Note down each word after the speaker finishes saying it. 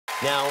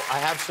Now, I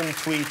have some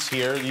tweets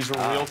here. These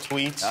are real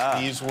tweets.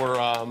 These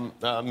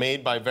were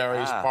made by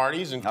various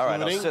parties, including all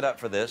right, I'll sit up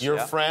for this. Your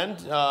friend,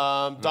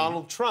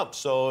 Donald Trump.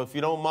 So if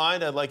you don't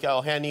mind,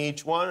 I'll hand you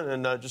each one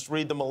and just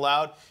read them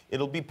aloud.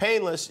 It'll be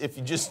painless if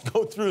you just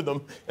go through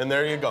them, and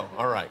there you go.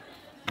 All right.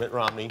 Mitt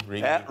Romney,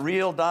 read At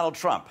real Donald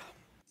Trump.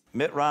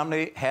 Mitt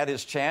Romney had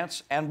his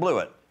chance and blew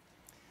it.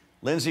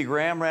 Lindsey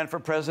Graham ran for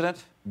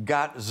president,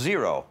 got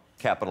zero,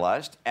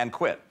 capitalized, and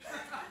quit.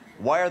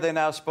 Why are they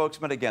now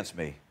spokesmen against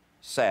me?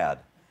 Sad.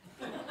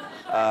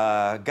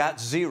 Got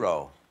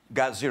zero.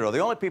 Got zero. The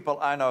only people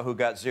I know who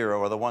got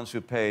zero are the ones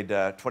who paid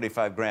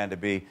 25 grand to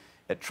be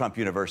at Trump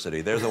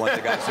University. They're the ones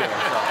that got All zero.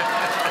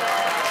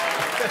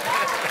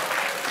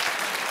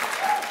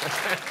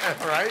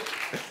 right?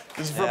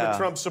 This is from a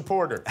Trump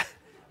supporter.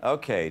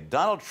 Okay,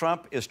 Donald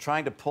Trump is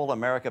trying to pull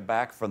America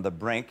back from the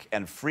brink,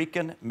 and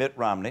freaking Mitt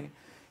Romney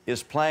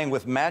is playing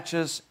with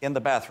matches in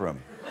the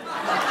bathroom.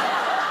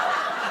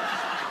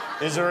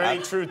 Is there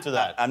any truth to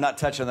that? I'm not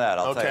touching that,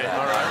 I'll tell you that.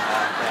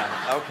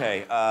 All right.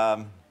 Okay,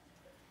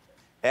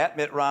 at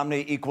Mitt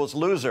Romney equals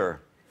loser.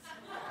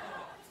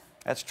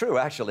 That's true,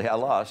 actually, I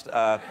lost.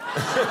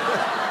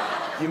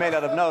 You may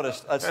not have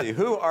noticed. Let's see,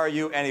 who are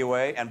you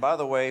anyway? And by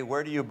the way,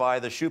 where do you buy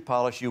the shoe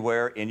polish you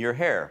wear in your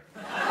hair?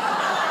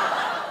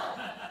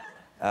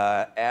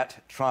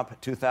 At Trump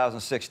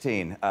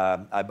 2016,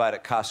 I buy it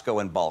at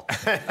Costco in bulk.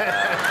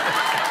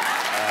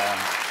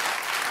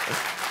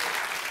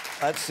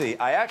 Let's see,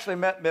 I actually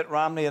met Mitt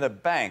Romney in a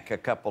bank a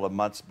couple of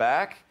months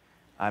back.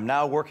 I'm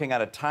now working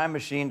on a time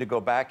machine to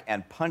go back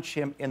and punch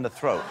him in the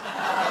throat.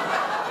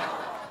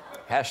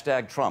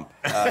 Hashtag Trump.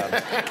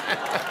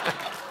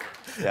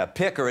 Yeah,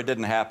 pick or it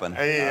didn't happen.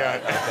 Okay.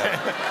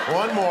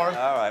 One more.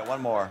 All right,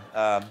 one more.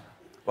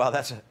 Well,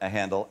 that's a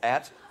handle.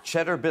 At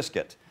Cheddar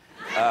Biscuit.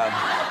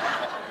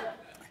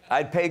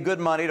 I'd pay good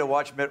money to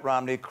watch Mitt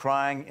Romney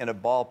crying in a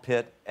ball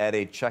pit at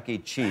a Chuck E.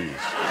 Cheese.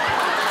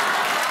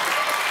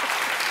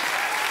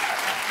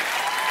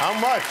 How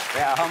much?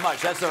 Yeah, how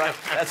much? That's the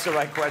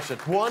right question.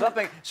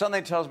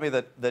 Something tells me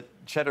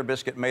that Cheddar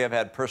Biscuit may have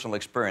had personal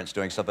experience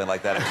doing something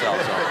like that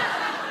himself.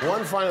 So.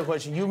 One final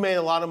question. You made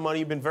a lot of money.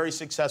 You've been very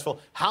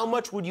successful. How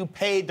much would you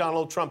pay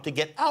Donald Trump to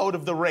get out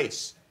of the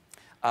race?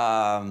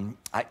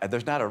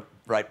 There's not a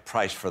right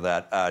price for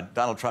that.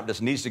 Donald Trump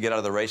just needs to get out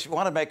of the race.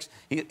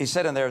 He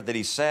said in there that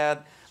he's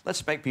sad.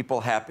 Let's make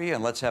people happy,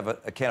 and let's have a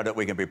candidate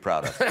we can be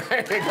proud of. There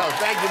you go.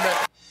 Thank you,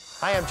 Mitt.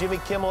 Hi, I'm Jimmy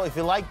Kimmel. If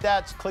you like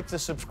that, click the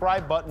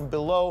subscribe button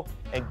below,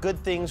 and good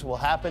things will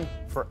happen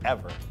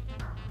forever.